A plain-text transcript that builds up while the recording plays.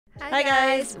Hi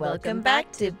guys, welcome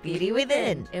back to Beauty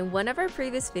Within. In one of our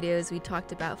previous videos, we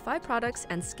talked about 5 products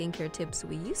and skincare tips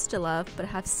we used to love but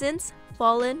have since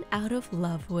fallen out of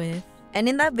love with. And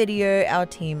in that video, our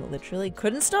team literally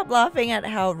couldn't stop laughing at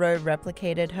how Ro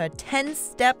replicated her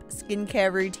 10-step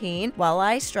skincare routine while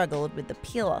I struggled with the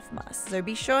peel-off mask. So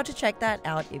be sure to check that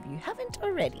out if you haven't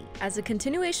already. As a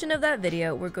continuation of that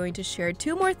video, we're going to share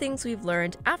 2 more things we've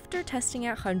learned after testing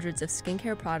out hundreds of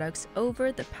skincare products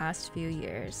over the past few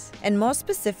years. And more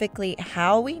specifically,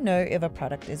 how we know if a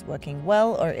product is working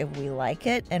well or if we like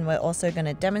it. And we're also going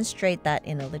to demonstrate that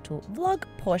in a little vlog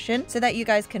portion so that you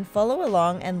guys can follow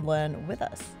along and learn with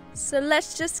us. So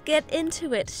let's just get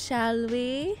into it, shall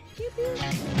we?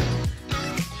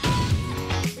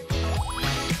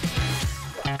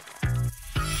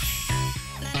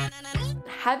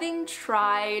 Having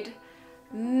tried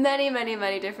many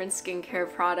different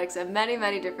skincare products and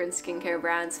many different skincare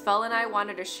brands, Fel and I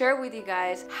wanted to share with you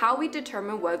guys how we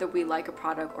determine whether we like a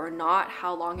product or not,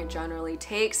 how long it generally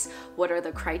takes, what are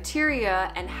the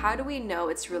criteria, and how do we know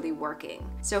it's really working.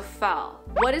 So Fel,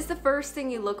 what is the first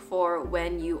thing you look for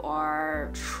when you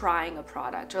are trying a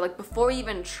product, or like before you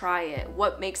even try it?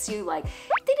 What makes you like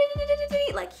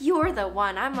you're the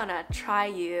one, I'm gonna try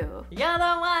you? You're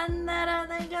the one that I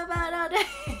think about all day.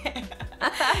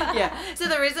 Yeah, so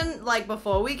the reason, like,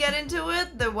 before we get into it,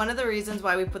 one of the reasons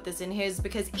why we put this in here is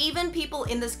because even people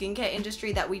in the skincare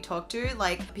industry that we talk to,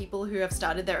 like people who have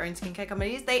started their own skincare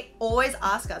companies, they always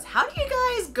ask us, how do you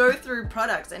guys go through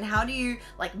products and how do you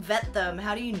like vet them?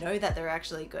 How do you know that they're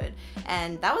actually good?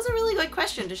 And that was a really good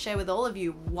question to share with all of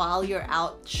you while you're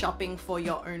out shopping for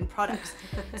your own products.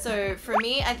 So for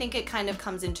me, I think it kind of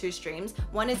comes in 2 streams.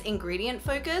 One is ingredient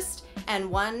focused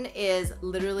and one is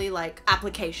literally like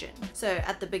application. So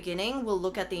at the beginning, we'll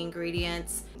look at the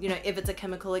ingredients, you know, if it's a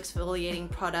chemical exfoliating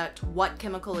product, what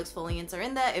chemical exfoliants are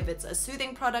in there. If it's a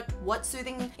soothing product, what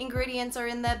soothing ingredients are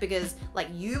in there, because like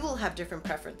you will have different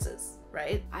preferences,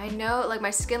 right? I know, like,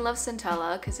 my skin loves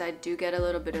centella because I do get a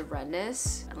little bit of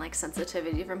redness and like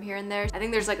sensitivity from here and there. I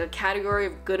think there's like a category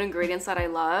of good ingredients that I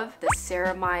love, the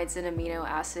ceramides and amino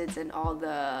acids and all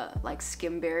the like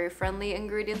skin barrier friendly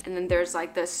ingredients. And then there's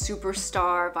like the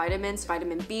superstar vitamins,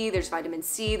 vitamin B, there's vitamin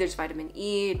C, there's vitamin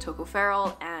E,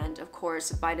 tocopherol, and of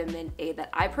course vitamin A that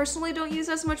I personally don't use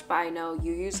as much, but I know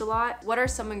you use a lot. What are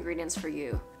some ingredients for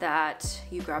you that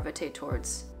you gravitate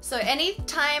towards? So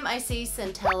anytime I see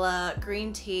centella,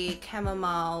 green tea,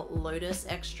 chamomile, lotus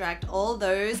extract, all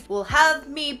those will have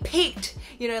me peaked.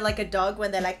 You know, like a dog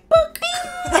when they're like, book!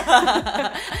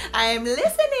 I'm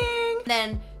listening!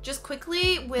 Then just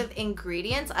quickly with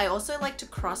ingredients, I also like to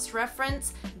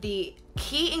cross-reference the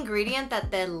key ingredient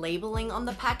that they're labeling on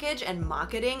the package and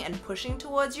marketing and pushing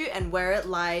towards you and where it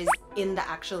lies in the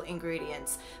actual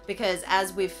ingredients. Because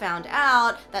as we've found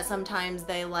out that sometimes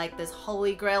they like this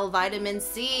holy grail vitamin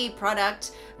C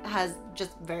product has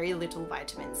just very little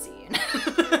vitamin C in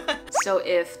it. So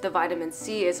if the vitamin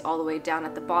C is all the way down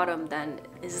at the bottom, then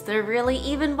is there really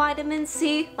even vitamin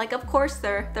C? Like, of course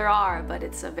there are, but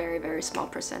it's a very small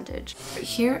percentage.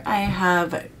 Here I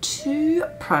have 2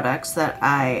 products that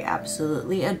I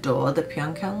absolutely adore, the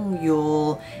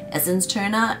Pyunkang Essence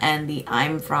Toner and the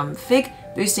I'm from Fig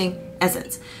Boosting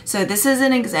Essence. So this is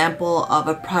an example of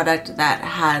a product that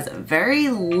has very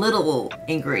little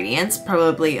ingredients,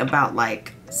 probably about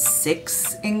like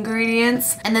 6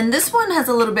 ingredients. And then this one has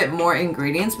a little bit more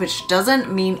ingredients, which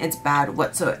doesn't mean it's bad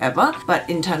whatsoever, but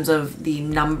in terms of the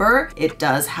number, it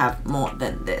does have more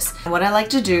than this. And what I like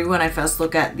to do when I first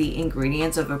look at the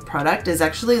ingredients of a product is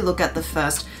actually look at the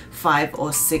first 5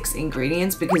 or 6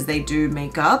 ingredients, because they do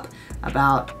make up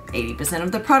about 80%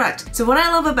 of the product. So what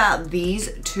I love about these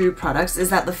 2 products is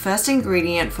that the first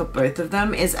ingredient for both of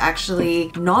them is actually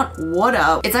not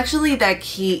water, it's actually their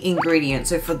key ingredient.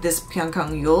 So for this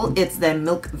Pyunkang Yul, it's their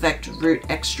milk vect root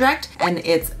extract, and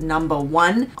it's number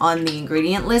 1 on the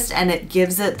ingredient list, and it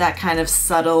gives it that kind of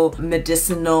subtle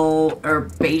medicinal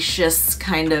herbaceous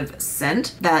kind of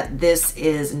scent that this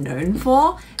is known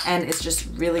for. And it's just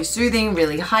really soothing,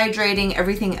 really hydrating.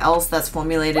 Everything else that's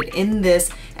formulated in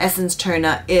this essence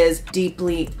toner is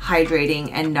deeply hydrating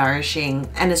and nourishing,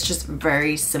 and it's just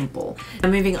very simple.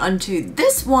 Now moving on to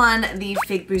this one, the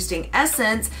Fig Boosting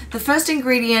Essence, the first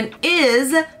ingredient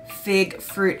is fig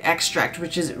fruit extract,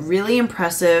 which is really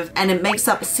impressive, and it makes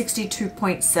up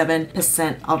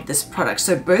 62.7% of this product.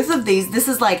 So both of these, this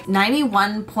is like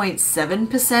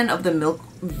 91.7% of the milk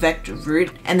vect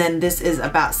root, and then this is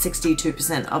about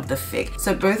 62% of the fig.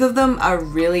 So both of them are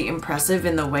really impressive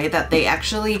in the way that they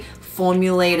actually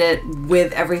formulated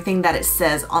with everything that it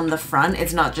says on the front.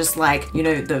 It's not just like, you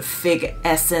know, the fig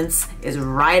essence is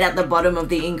right at the bottom of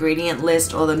the ingredient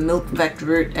list, or the milk vect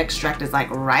root extract is like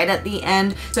right at the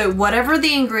end. So whatever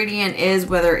the ingredient is,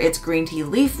 whether it's green tea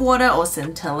leaf water or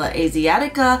Centella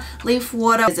asiatica leaf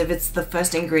water, if it's the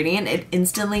first ingredient, it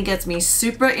instantly gets me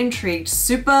super intrigued,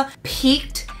 super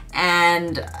piqued,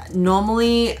 and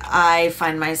normally I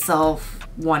find myself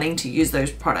wanting to use those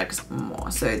products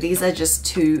more. So these are just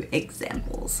 2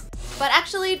 examples. But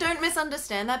actually, don't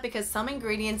misunderstand that, because some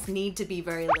ingredients need to be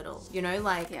very little, you know,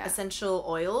 like essential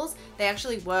oils, they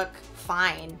actually work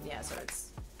fine. Yeah, so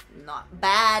it's not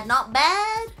bad, not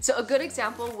bad. So a good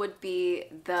example would be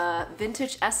the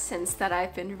vintage essence that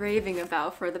I've been raving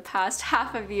about for the past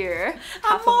half of a year.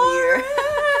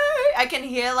 I can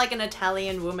hear like an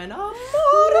Italian woman. Amore!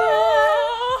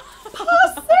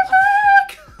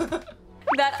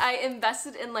 That I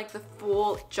invested in like the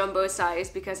full jumbo size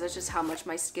because that's just how much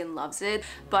my skin loves it.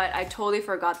 But I totally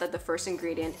forgot that the first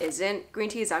ingredient isn't. Green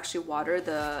tea is actually water.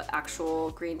 The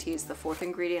actual green tea is the 4th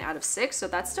ingredient out of 6. So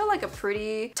that's still like a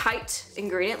pretty tight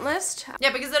ingredient list.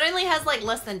 Yeah, because it only has like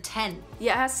less than 10.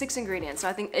 Yeah, it has 6 ingredients. So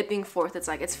I think it being 4th, it's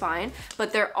like, it's fine.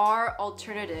 But there are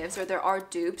alternatives, or there are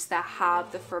dupes that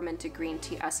have the fermented green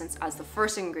tea essence as the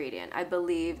first ingredient. I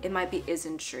believe it might be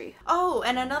Isntree. Oh,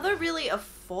 and another really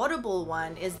affordable one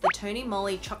is the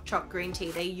Moly Chok green tea.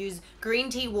 They use green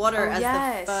tea water as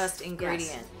the first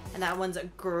ingredient. And that one's a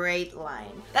great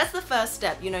line. That's the first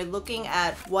step, you know, looking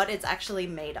at what it's actually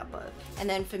made up of. And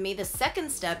then for me, the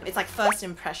second step, it's like first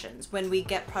impressions. When we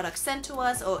get products sent to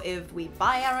us, or if we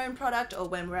buy our own product, or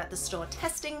when we're at the store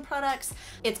testing products,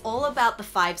 it's all about the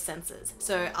 5 senses.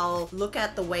 So I'll look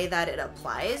at the way that it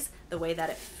applies, the way that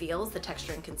it feels, the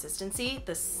texture and consistency,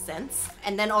 the scents,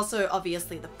 and then also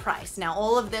obviously the price. Now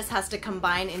all of this has to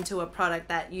combine into a product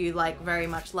that you like very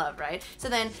much love, right? So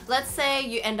then let's say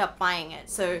you end up buying it.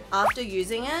 So after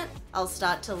using it, I'll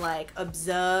start to like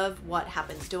observe what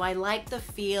happens. Do I like the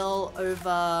feel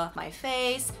over my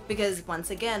face? Because once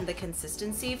again, the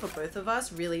consistency for both of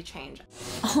us really change.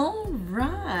 All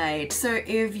right, so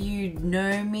if you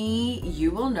know me,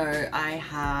 you will know I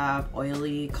have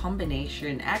oily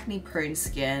combination acne prone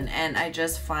skin, and I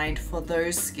just find for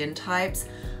those skin types,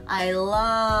 I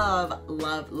love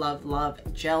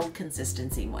gel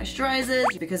consistency moisturizers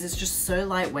because it's just so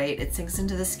lightweight, it sinks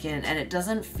into the skin and it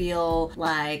doesn't feel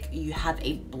like you have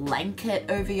a blanket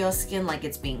over your skin, like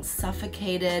it's being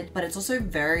suffocated, but it's also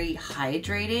very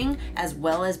hydrating, as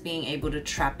well as being able to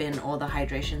trap in all the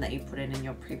hydration that you put in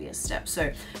your previous steps.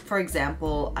 So for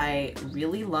example, I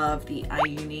really love the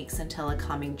iUnique Centella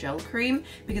Calming Gel Cream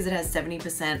because it has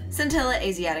 70% Centella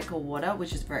asiatica water,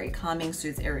 which is very calming,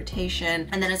 soothes irritation,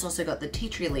 and then it's also got the tea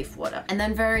tree leaf water. And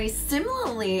then very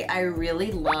similarly, I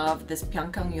really love this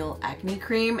Pyunkang acne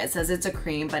cream. It says it's a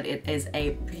cream, but it is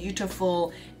a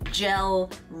beautiful gel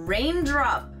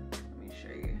raindrop. Let me show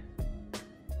you.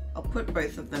 I'll put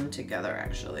both of them together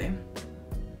actually.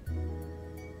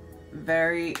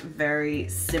 Very, very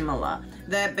similar.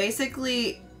 They're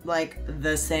basically like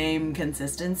the same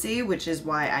consistency, which is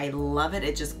why I love it.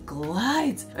 It just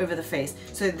glides over the face.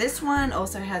 So this one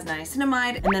also has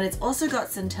niacinamide, and then it's also got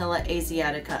Centella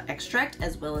asiatica extract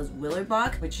as well as willow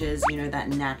bark, which is, you know, that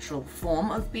natural form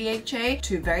of BHA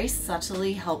to very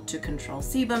subtly help to control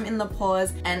sebum in the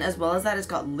pores, and as well as that, it's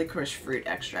got licorice fruit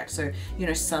extract, so, you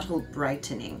know, subtle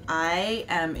brightening. I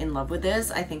am in love with this.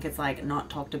 I think it's like not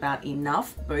talked about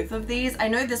enough, both of these. I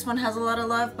know this one has a lot of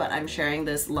love, but I'm sharing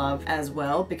this love as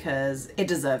well because it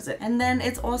deserves it. And then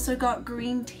it's also got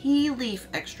green tea leaf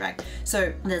extract.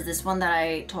 So there's this one that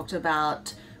I talked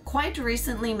about quite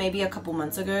recently, maybe a couple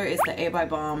months ago, is the A by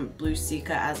Balm Blue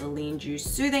Sika Azaleen Juice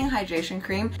Soothing Hydration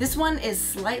Cream. This one is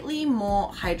slightly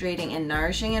more hydrating and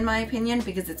nourishing in my opinion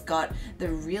because it's got the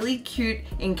really cute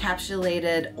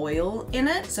encapsulated oil in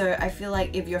it. So I feel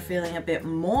like if you're feeling a bit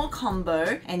more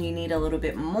combo and you need a little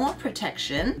bit more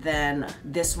protection, then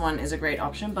this one is a great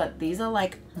option. But these are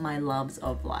like my loves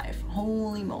of life.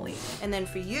 Holy moly. And then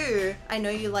for you, I know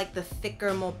you like the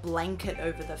thicker, more blanket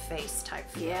over the face type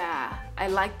feel. Yeah, I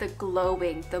like the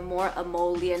glowing, the more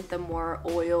emollient, the more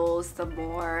oils, the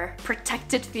more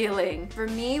protected feeling. For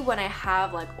me, when I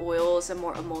have like oils and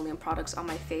more emollient products on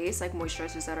my face, like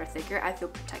moisturizers that are thicker, I feel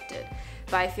protected.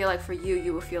 But I feel like for you,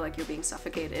 you will feel like you're being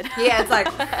suffocated. Yeah, it's like,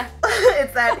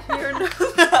 it's that here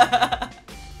and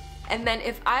And then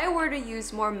if I were to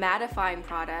use more mattifying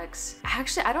products,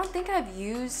 actually I don't think I've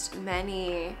used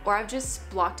many, or I've just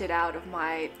blocked it out of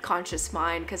my conscious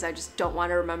mind because I just don't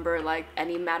want to remember like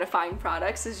any mattifying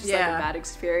products. It's just like a bad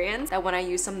experience. That when I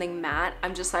use something matte,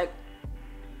 I'm just like,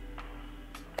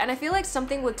 And I feel like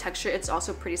something with texture, it's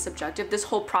also pretty subjective. This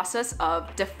whole process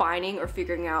of defining or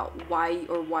figuring out why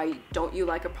or why don't you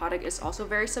like a product is also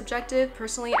very subjective.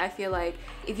 Personally, I feel like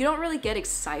if you don't really get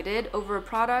excited over a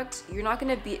product, you're not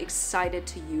gonna be excited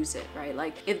to use it, right?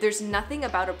 Like if there's nothing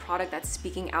about a product that's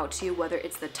speaking out to you, whether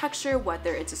it's the texture,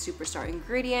 whether it's a superstar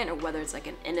ingredient, or whether it's like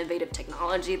an innovative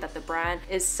technology that the brand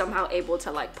is somehow able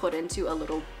to like put into a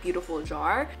little beautiful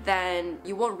jar, then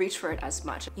you won't reach for it as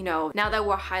much. You know, now that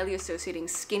we're highly associating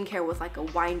skincare with like a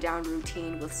wind down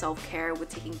routine, with self-care, with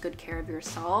taking good care of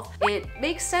yourself, it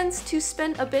makes sense to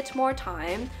spend a bit more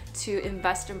time to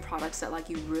invest in products that like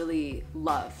you really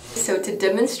love. So to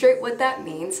demonstrate what that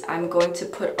means, I'm going to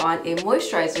put on a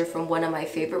moisturizer from one of my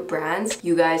favorite brands.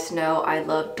 You guys know I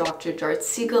love Dr. Jart's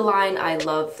Cica line. I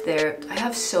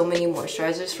have so many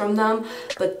moisturizers from them,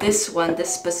 but this one,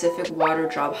 this specific water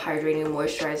drop hydrating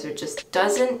moisturizer just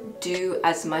doesn't do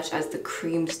as much as the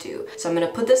creams do. So I'm gonna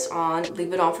put this on,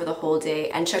 leave it on for the whole day,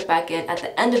 and check back in at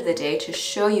the end of the day to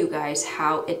show you guys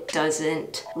how it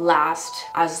doesn't last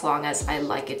as long as I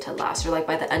like it to last, or like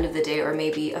by the end of the day, or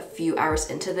maybe a few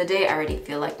hours into the day, I already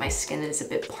feel like my skin is a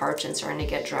bit parched and starting to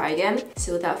get dry again.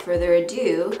 So without further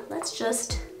ado, let's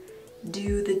just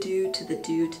do the do to the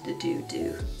do to the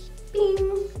do.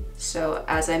 Bing! So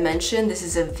as I mentioned, this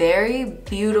is a very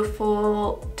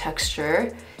beautiful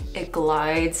texture. It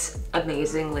glides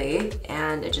amazingly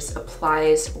and it just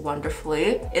applies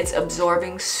wonderfully. It's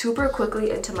absorbing super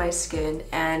quickly into my skin,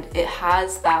 and it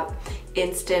has that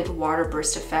instant water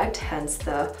burst effect, hence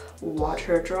the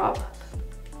water drop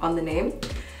on the name.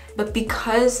 But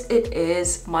because it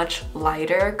is much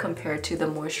lighter compared to the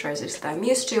moisturizers that I'm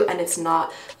used to, and it's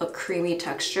not a creamy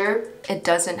texture, it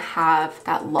doesn't have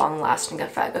that long-lasting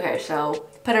effect. Okay, so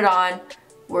put it on,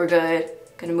 we're good.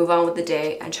 Gonna move on with the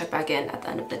day and check back in at the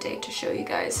end of the day to show you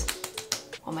guys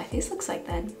what my face looks like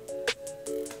then.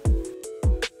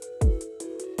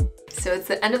 So it's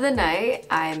the end of the night.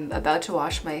 I'm about to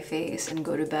wash my face and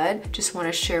go to bed. Just want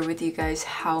to share with you guys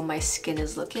how my skin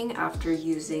is looking after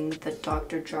using the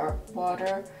Dr. Jart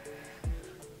water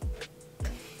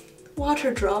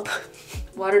drop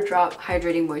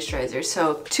hydrating moisturizer.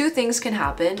 So two things can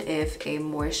happen if a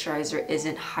moisturizer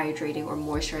isn't hydrating or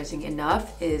moisturizing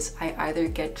enough. Is I either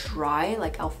get dry,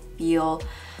 like I'll feel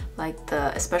like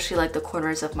especially like the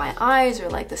corners of my eyes or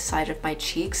like the side of my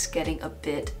cheeks getting a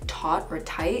bit taut or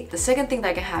tight. The second thing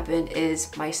that can happen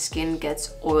is my skin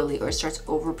gets oily or starts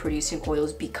overproducing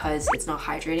oils because it's not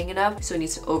hydrating enough. So it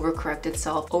needs to overcorrect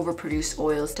itself, overproduce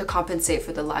oils to compensate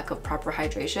for the lack of proper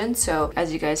hydration. So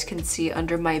as you guys can see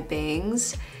under my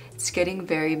bangs, it's getting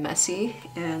very messy,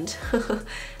 and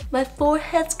my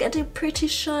forehead's getting pretty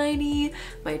shiny,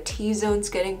 my T-zone's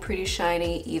getting pretty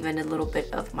shiny, even a little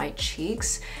bit of my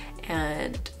cheeks,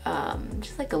 and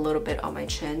just like a little bit on my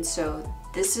chin. So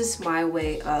this is my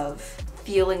way of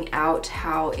feeling out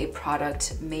how a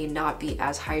product may not be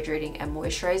as hydrating and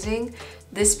moisturizing.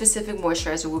 This specific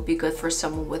moisturizer would be good for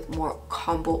someone with more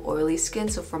combo oily skin.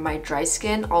 So for my dry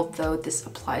skin, although this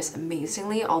applies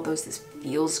amazingly, although this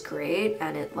feels great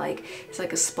and it's like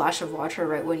a splash of water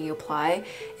right when you apply,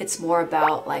 it's more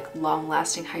about like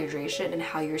long-lasting hydration and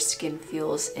how your skin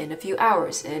feels in a few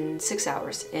hours, in 6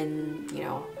 hours, in, you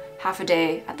know, half a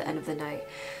day at the end of the night.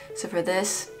 So for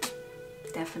this,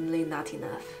 definitely not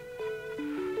enough.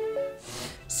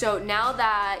 So now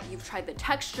that you've tried the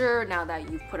texture, now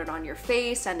that you've put it on your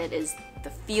face and it is the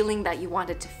feeling that you want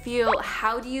it to feel,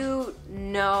 how do you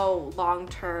know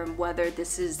long-term whether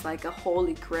this is like a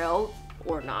holy grail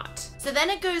or not? So then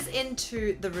it goes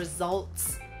into the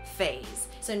results phase.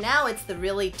 So now it's the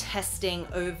really testing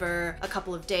over a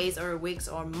couple of days or weeks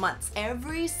or months.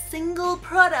 Every single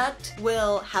product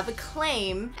will have a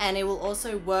claim, and it will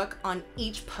also work on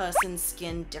each person's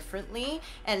skin differently.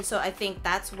 And so I think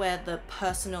that's where the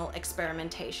personal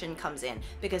experimentation comes in,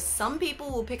 because some people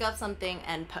will pick up something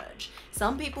and purge.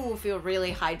 Some people will feel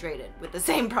really hydrated with the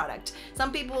same product.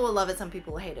 Some people will love it, some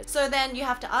people will hate it. So then you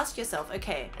have to ask yourself,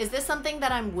 okay, is this something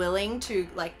that I'm willing to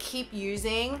like keep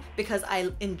using because I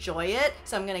enjoy it?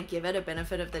 So I'm gonna give it a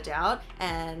benefit of the doubt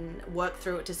and work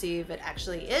through it to see if it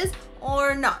actually is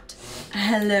or not.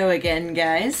 Hello again,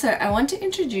 guys. So I want to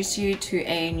introduce you to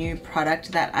a new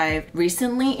product that I've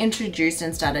recently introduced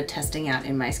and started testing out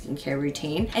in my skincare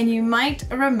routine. And you might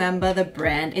remember the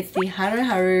brand. It's the Haru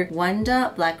Haru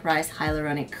Wonder Black Rice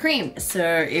Hyaluronic Cream. So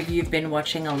if you've been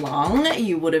watching along,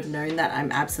 you would have known that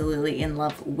I'm absolutely in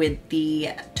love with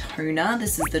the toner.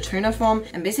 This is the toner form,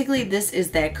 and basically this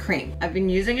is their cream. I've been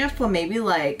using it for maybe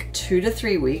like 2 to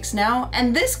 3 weeks now,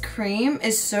 and this cream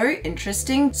is so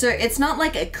interesting. So it's not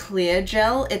like a clear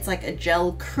gel, it's like a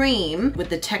gel cream with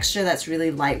the texture that's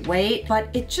really lightweight, but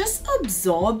it just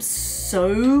absorbs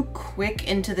so quick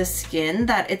into the skin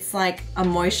that it's like a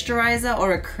moisturizer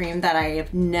or a cream that I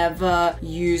have never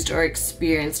used or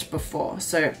experienced before.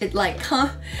 So it like,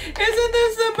 isn't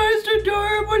this the most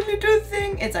adorable little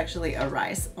thing? It's actually a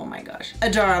rice. Oh my gosh.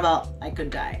 Adorable. I could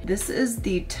die. This is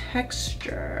the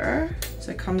texture.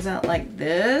 So it comes out like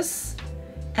this,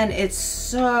 and it's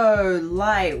so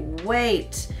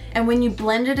lightweight. And when you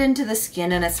blend it into the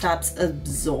skin and it starts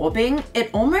absorbing, it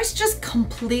almost just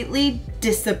completely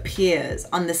disappears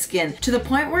on the skin to the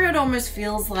point where it almost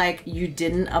feels like you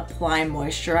didn't apply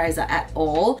moisturizer at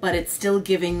all, but it's still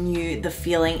giving you the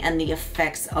feeling and the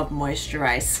effects of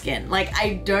moisturized skin. Like,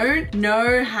 I don't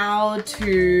know how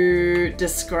to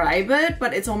describe it,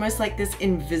 but it's almost like this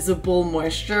invisible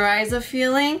moisturizer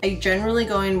feeling. I generally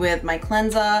go in with my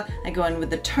cleanser, I go in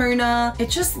with the toner. It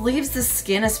just leaves the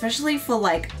skin, especially for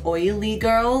like oily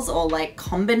girls or like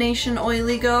combination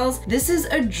oily girls. This is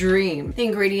a dream. The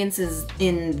ingredients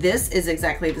in this is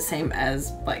exactly the same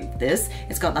as like this.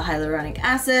 It's got the hyaluronic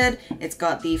acid, it's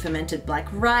got the fermented black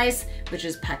rice, which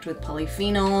is packed with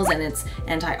polyphenols, and it's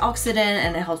antioxidant,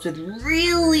 and it helps with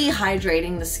really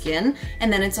hydrating the skin.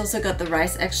 And then it's also got the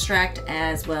rice extract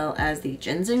as well as the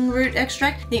ginseng root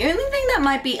extract. The only thing that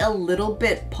might be a little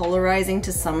bit polarizing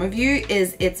to some of you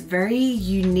is its very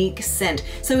unique scent.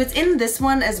 So it's in this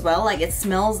one as well, like it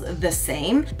smells the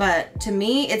same, but to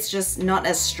me it's just not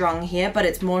as strong here, but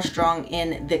it's more strong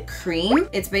in the cream.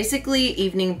 It's basically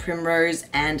evening primrose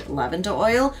and lavender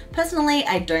oil. Personally,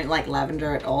 I don't like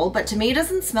lavender at all, but to me it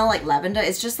doesn't smell like lavender.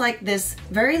 It's just like this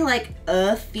very like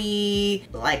earthy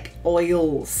like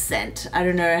oil scent. I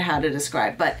don't know how to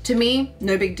describe, but to me,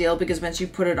 no big deal, because once you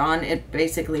put it on, it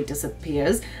basically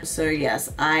disappears. So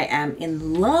yes, I am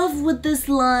in love with this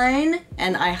line,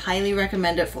 and I highly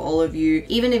recommend it for all of you,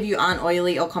 even if you aren't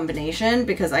oily or combination,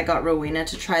 because I got Rowena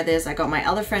to try this. I got my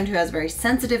other friend who has very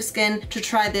sensitive skin to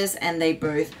try this, and they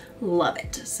both love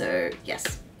it. So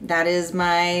yes, that is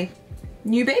my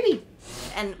new baby.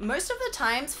 And most of the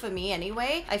times, for me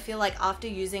anyway, I feel like after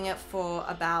using it for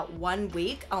about 1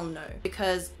 week, I'll know.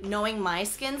 Because knowing my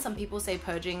skin, some people say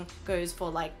purging goes for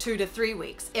like 2 to 3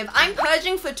 weeks. If I'm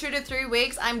purging for 2 to 3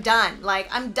 weeks, I'm done. Like,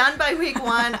 I'm done by week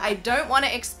 1. I don't want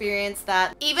to experience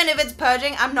that. Even if it's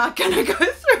purging, I'm not gonna go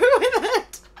through with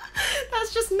it.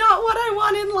 That's just not what I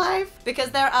want in life.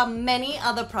 Because there are many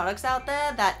other products out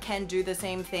there that can do the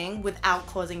same thing without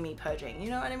causing me purging, you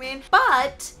know what I mean?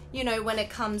 But, you know, when it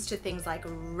comes to things like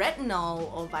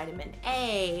retinol or vitamin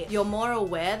A, you're more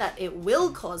aware that it will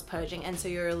cause purging, and so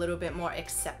you're a little bit more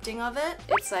accepting of it.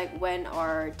 It's like when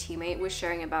our teammate was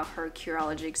sharing about her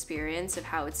Curology experience of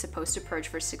how it's supposed to purge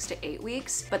for 6 to 8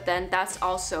 weeks, but then that's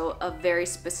also a very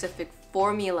specific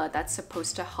formula that's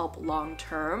supposed to help long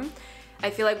term. I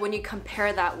feel like when you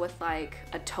compare that with like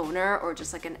a toner or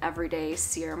just like an everyday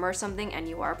serum or something and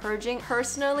you are purging,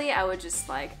 personally, I would just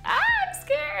like, I'm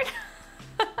scared.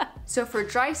 So for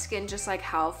dry skin, just like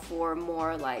how for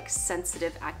more like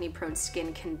sensitive acne prone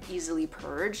skin can easily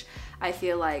purge, I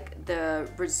feel like the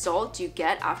result you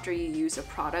get after you use a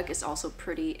product is also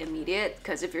pretty immediate,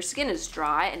 because if your skin is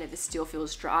dry and if it still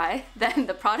feels dry, then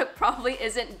the product probably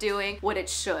isn't doing what it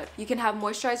should. You can have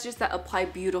moisturizers that apply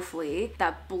beautifully,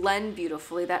 that blend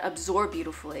beautifully, that absorb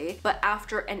beautifully, but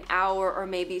after an hour or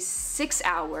maybe 6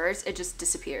 hours, it just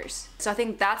disappears. So I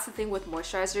think that's the thing with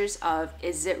moisturizers of,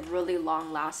 is it really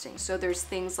long lasting? So there's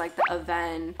things like the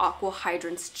Aven Aqua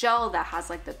Hydrance Gel that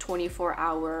has like the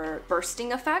 24-hour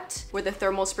bursting effect, where the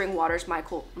thermal spring water's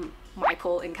Michael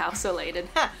encapsulated.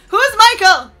 Who's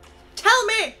Michael? Tell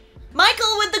me!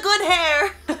 Michael with the good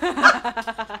hair!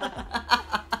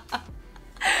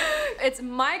 It's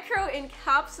micro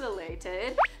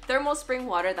encapsulated thermal spring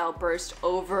water that'll burst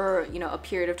over, you know, a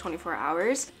period of 24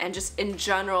 hours. And just in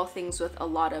general, things with a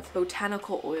lot of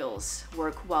botanical oils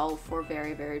work well for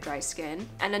very, very dry skin.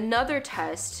 And another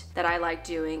test that I like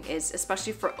doing is,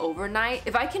 especially for overnight,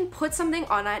 if I can put something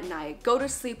on at night, go to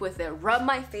sleep with it, rub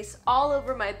my face all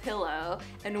over my pillow,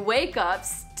 and wake up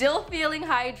still feeling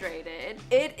hydrated,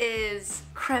 it is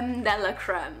creme de la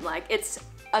creme. Like, it's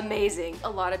amazing. A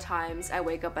lot of times I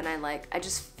wake up and I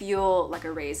just feel like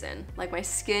a raisin. Like my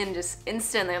skin just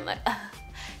instantly, I'm like,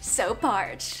 so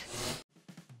parched.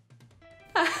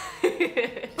 Hi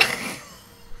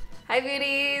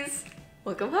beauties!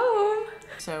 Welcome home!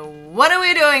 So what are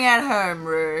we doing at home,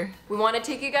 Ru? We want to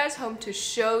take you guys home to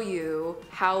show you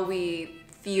how we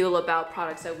feel about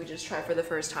products that we just tried for the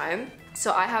first time.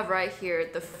 So I have right here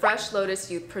the Fresh Lotus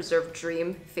Youth Preserve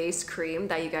Dream Face Cream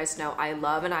that you guys know I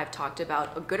love and I've talked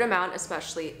about a good amount,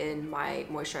 especially in my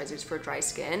moisturizers for dry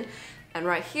skin. And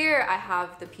right here, I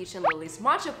have the Peach and Lily's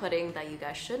Matcha Pudding that you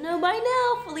guys should know by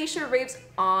now. Felicia raves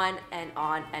on and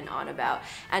on and on about.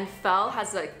 And Fel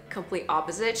has the complete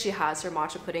opposite. She has her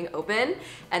matcha pudding open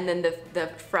and then the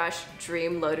Fresh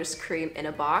Dream Lotus Cream in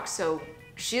a box. So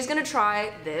she's gonna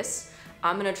try this.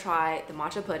 I'm gonna try the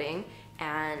matcha pudding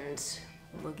and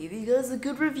we'll give you guys a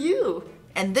good review.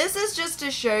 And this is just to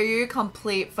show you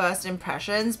complete first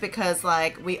impressions because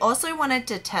like we also wanted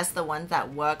to test the ones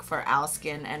that work for our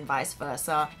skin and vice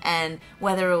versa, and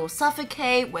whether it will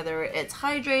suffocate, whether it's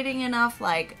hydrating enough,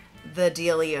 like the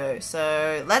dealio.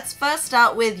 So let's first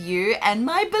start with you and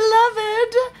my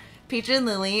beloved Peach and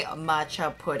Lily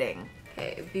matcha pudding.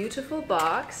 Okay, beautiful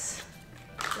box,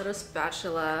 little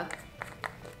spatula.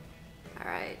 All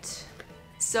right,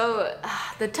 so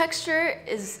the texture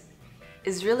is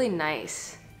really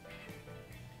nice.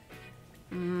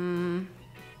 Ooh.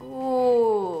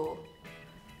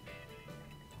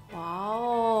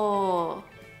 Wow.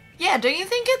 Yeah, don't you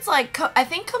think it's like, I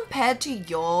think compared to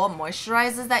your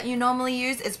moisturizers that you normally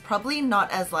use, it's probably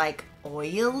not as like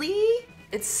oily?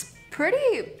 It's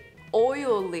pretty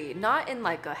oily, not in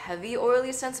like a heavy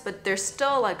oily sense, but there's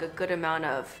still like a good amount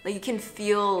of, like you can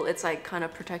feel it's like kind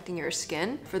of protecting your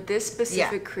skin. For this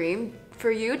specific cream, for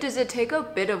you, does it take a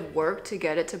bit of work to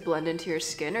get it to blend into your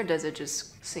skin or does it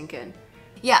just sink in?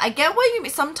 Yeah, I get what you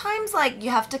mean. Sometimes like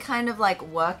you have to kind of like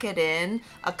work it in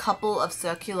a couple of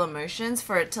circular motions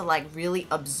for it to like really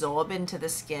absorb into the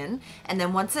skin. And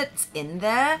then once it's in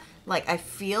there, like I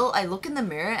look in the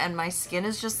mirror and my skin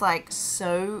is just like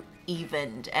so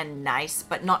evened and nice,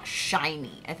 but not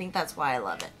shiny. I think that's why I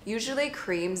love it. Usually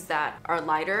creams that are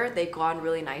lighter, they go on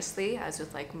really nicely, as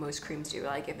with like most creams do.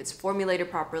 Like if it's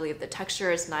formulated properly, if the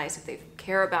texture is nice, if they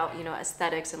care about, you know,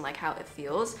 aesthetics and like how it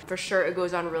feels, for sure it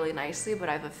goes on really nicely, but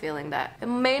I have a feeling that it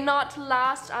may not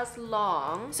last as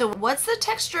long. So what's the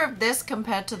texture of this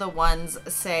compared to the ones,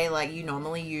 say, like you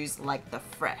normally use, like the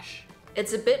Fresh?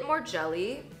 It's a bit more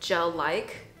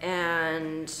gel-like,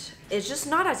 and it's just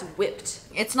not as whipped.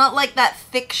 It's not like that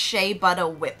thick shea butter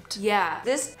whipped. Yeah,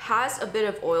 this has a bit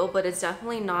of oil, but it's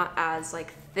definitely not as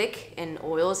like thick in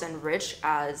oils and rich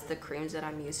as the creams that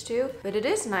I'm used to, but it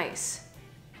is nice.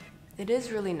 It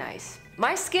is really nice.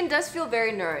 My skin does feel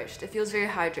very nourished. It feels very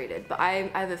hydrated, but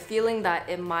I have a feeling that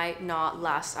it might not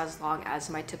last as long as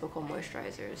my typical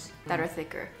moisturizers that are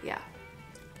thicker. Yeah.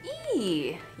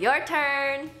 Eee, your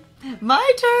turn.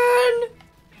 My turn!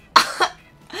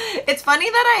 It's funny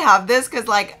that I have this because,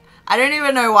 like, I don't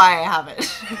even know why I have it.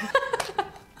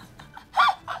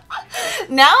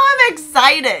 Now I'm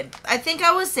excited. I think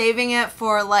I was saving it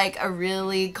for, like, a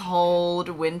really cold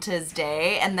winter's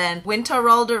day, and then winter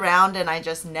rolled around and I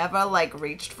just never, like,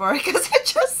 reached for it because it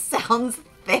just sounds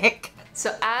thick.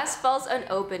 So as Fel's an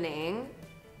opening,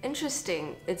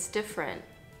 interesting, it's different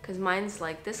because mine's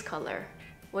like this color.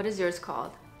 What is yours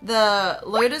called? The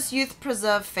Lotus Youth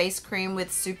Preserve Face Cream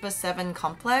with Super 7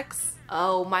 Complex.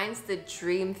 Oh, mine's the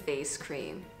Dream Face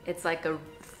Cream. It's like a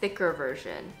thicker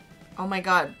version. Oh my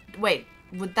god. Wait,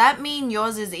 would that mean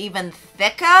yours is even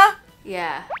thicker?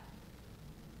 Yeah.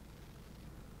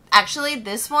 Actually,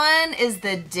 this one is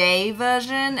the day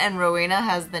version and Rowena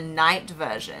has the night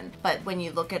version. But when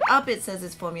you look it up, it says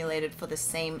it's formulated for the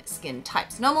same skin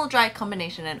types. Normal, dry,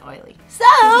 combination, and oily.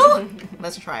 So,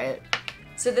 let's try it.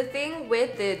 So the thing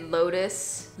with the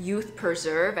Lotus Youth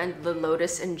Preserve and the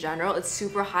Lotus in general, it's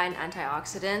super high in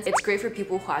antioxidants. It's great for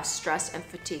people who have stress and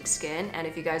fatigue skin. And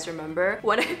if you guys remember,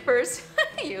 when I first,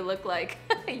 you look like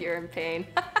you're in pain.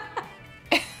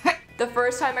 The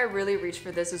first time I really reached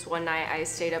for this was one night. I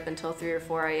stayed up until 3 or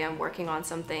 4 a.m. working on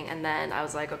something, and then I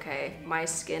was like, okay, my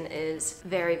skin is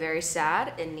very, very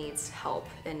sad. It needs help.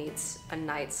 It needs a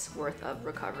night's worth of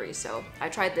recovery. So I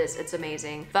tried this. It's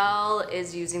amazing. Fel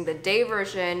is using the day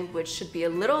version, which should be a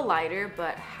little lighter,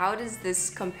 but how does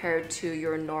this compare to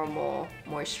your normal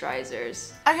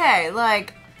moisturizers? Okay,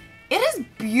 like, it is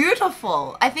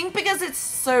beautiful. I think because it's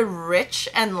so rich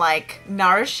and like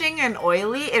nourishing and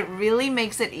oily, it really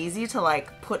makes it easy to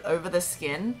like put over the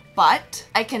skin. But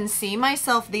I can see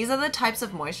myself, these are the types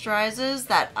of moisturizers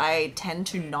that I tend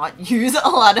to not use a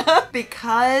lot of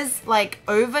because like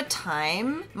over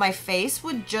time, my face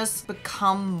would just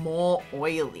become more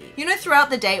oily. You know, throughout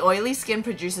the day, oily skin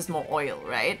produces more oil,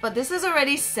 right? But this is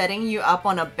already setting you up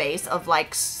on a base of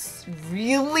like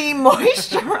really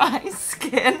moisturized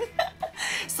skin.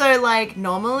 So So like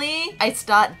normally I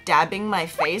start dabbing my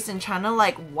face and trying to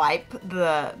like wipe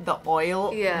the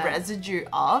oil residue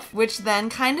off, which then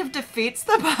kind of defeats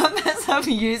the purpose of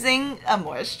using a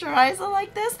moisturizer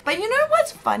like this. But you know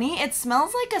what's funny? It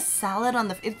smells like a salad on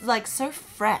the, it's like so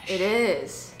fresh. It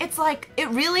is. It's like, it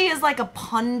really is like a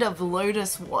pond of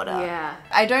lotus water. Yeah.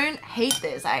 I don't hate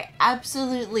this. I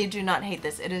absolutely do not hate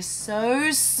this. It is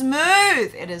so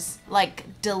smooth. It is like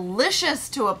delicious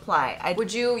to apply.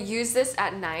 Would you use this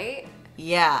at night?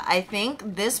 Yeah, I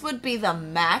think this would be the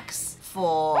max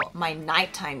for my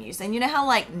nighttime use. And you know how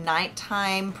like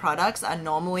nighttime products are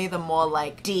normally the more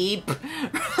like deep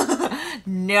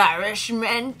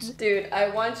nourishment? Dude, I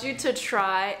want you to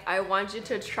try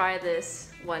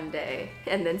this one day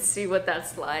and then see what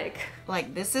that's like.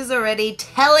 Like, this is already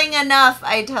telling enough,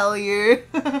 I tell you.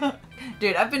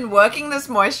 Dude, I've been working this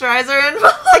moisturizer in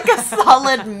for like a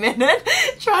solid minute,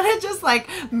 trying to just like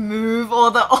move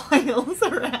all the oils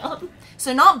around.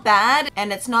 So not bad,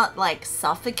 and it's not like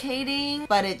suffocating,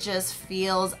 but it just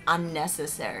feels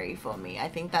unnecessary for me. I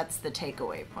think that's the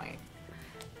takeaway point.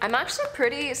 I'm actually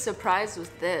pretty surprised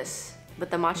with this,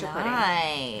 with the matcha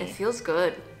pudding. It feels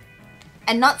good.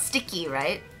 And not sticky,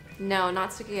 right? No,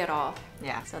 not sticky at all.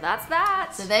 Yeah. So that's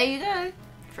that. So there you go.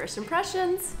 First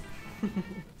impressions.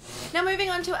 Now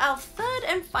moving on to our third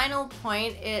and final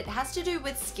point, it has to do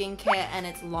with skincare and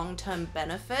its long-term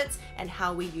benefits and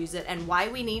how we use it and why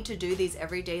we need to do these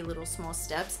everyday little small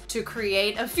steps to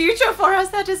create a future for us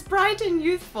that is bright and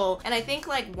youthful. And I think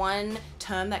like one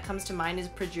term that comes to mind is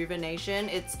prejuvenation.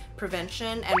 It's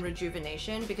prevention and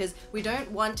rejuvenation, because we don't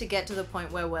want to get to the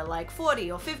point where we're like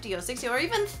 40 or 50 or 60 or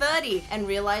even 30 and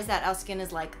realize that our skin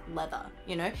is like leather,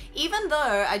 you know? Even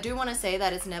though I do want to say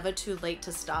that it's never too late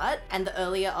to start, and the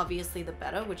earlier obviously the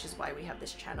better, which is why we have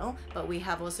this channel, but we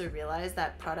have also realized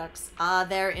that products are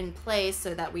there in place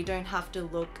so that we don't have to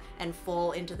look and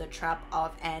fall into the trap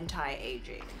of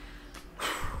anti-aging.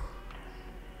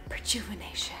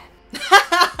 Rejuvenation.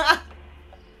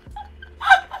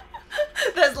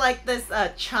 There's like this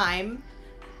chime.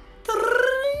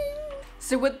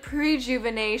 So with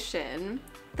prejuvenation,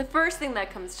 the first thing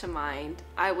that comes to mind,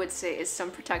 I would say, is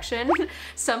sun protection.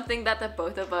 Something that the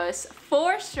both of us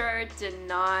for sure did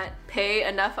not pay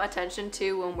enough attention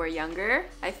to when we're younger.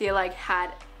 I feel like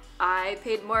had I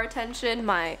paid more attention,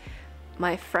 my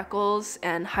freckles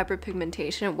and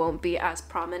hyperpigmentation won't be as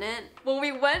prominent. When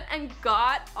we went and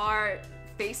got our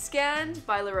face scanned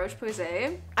by La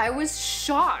Roche-Posay, I was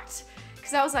shocked.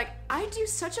 Because I was like, I do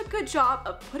such a good job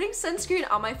of putting sunscreen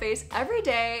on my face every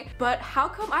day, but how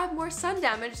come I have more sun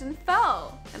damage than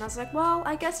Fel? And I was like, well,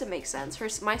 I guess it makes sense.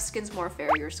 My skin's more fair,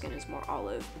 your skin is more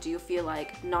olive. Do you feel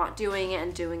like not doing it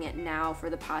and doing it now for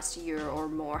the past year or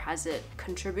more, has it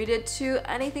contributed to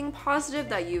anything positive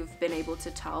that you've been able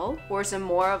to tell? Or is it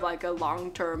more of like a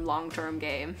long-term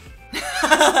game?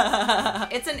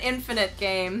 It's an infinite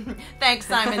game. Thanks,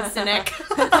 Simon Sinek.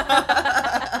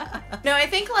 No, I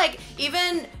think like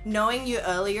even knowing you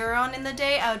earlier on in the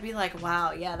day, I would be like,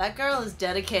 wow, yeah, that girl is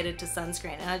dedicated to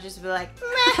sunscreen. And I'd just be like,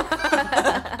 meh.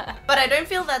 But I don't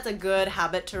feel that's a good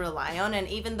habit to rely on. And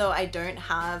even though I don't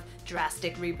have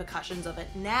drastic repercussions of it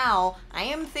now, I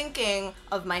am thinking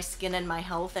of my skin and my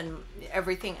health and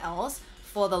everything else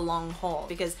for the long haul,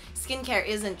 because skincare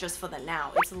isn't just for the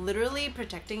now. It's literally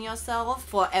protecting yourself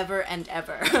forever and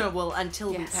ever. Well,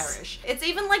 until we perish. It's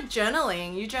even like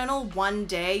journaling. You journal one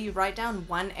day, you write down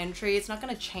one entry. It's not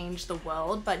going to change the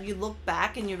world, but you look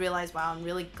back and you realize, wow, I'm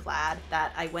really glad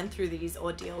that I went through these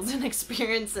ordeals and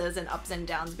experiences and ups and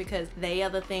downs, because they are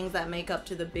the things that make up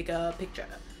to the bigger picture.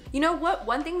 You know what?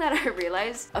 One thing that I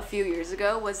realized a few years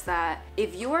ago was that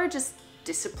if you are just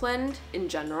disciplined in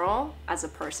general as a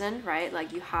person, right?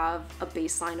 Like you have a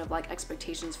baseline of like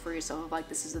expectations for yourself of like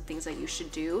this is the things that you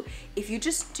should do. If you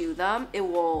just do them, it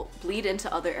will bleed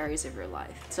into other areas of your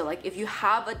life. So like if you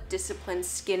have a disciplined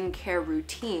skincare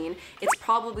routine, it's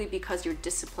probably because you're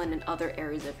disciplined in other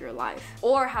areas of your life.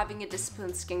 Or having a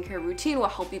disciplined skincare routine will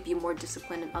help you be more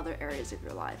disciplined in other areas of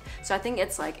your life. So I think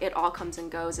it's like it all comes and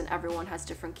goes, and everyone has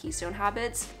different keystone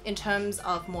habits. In terms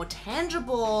of more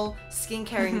tangible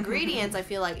skincare ingredients, I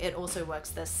feel like it also works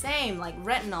the same, like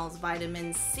retinols,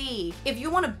 vitamin C. If you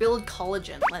want to build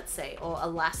collagen, let's say, or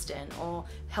elastin, or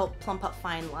help plump up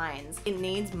fine lines, it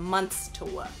needs months to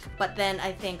work. But then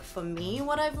I think for me,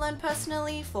 what I've learned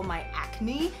personally for my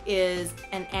acne is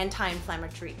an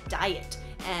anti-inflammatory diet.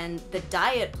 And the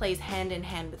diet plays hand in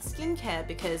hand with skincare,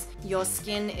 because your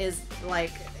skin is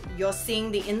like, you're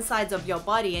seeing the insides of your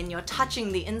body and you're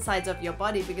touching the insides of your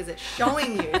body because it's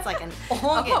showing you. It's like an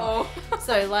organ. Oh.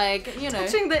 So like, you know.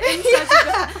 Touching the insides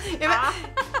of your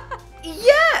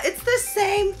Yeah, it's the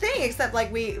same thing. funny, except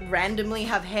like we randomly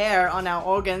have hair on our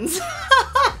organs.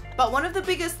 But one of the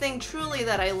biggest things truly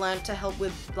that I learned to help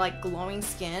with like glowing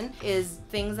skin is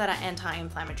things that are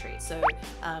anti-inflammatory. So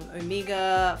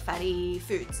omega fatty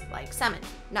foods like salmon,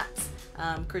 nuts,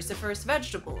 cruciferous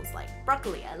vegetables like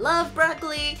broccoli. I love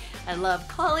broccoli, I love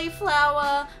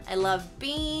cauliflower, I love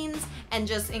beans, and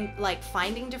just like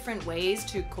finding different ways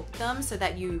to cook them so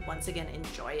that you once again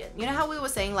enjoy it. You know how we were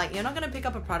saying like you're not gonna pick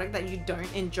up a product that you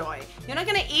don't enjoy. You're not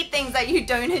gonna eat things that you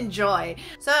don't enjoy.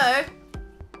 So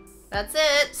that's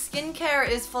it. Skincare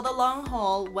is for the long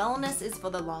haul. Wellness is for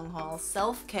the long haul.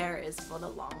 Self-care is for the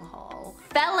long haul.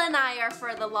 Fel and I are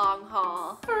for the long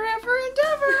haul. Forever and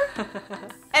ever.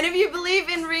 And if you believe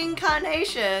in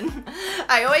reincarnation,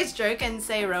 I always joke and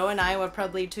say Ro and I were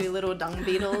probably two little dung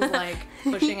beetles, like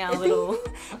pushing our little...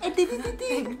 Up a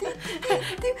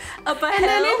And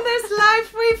then in this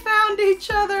life we found each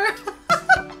other.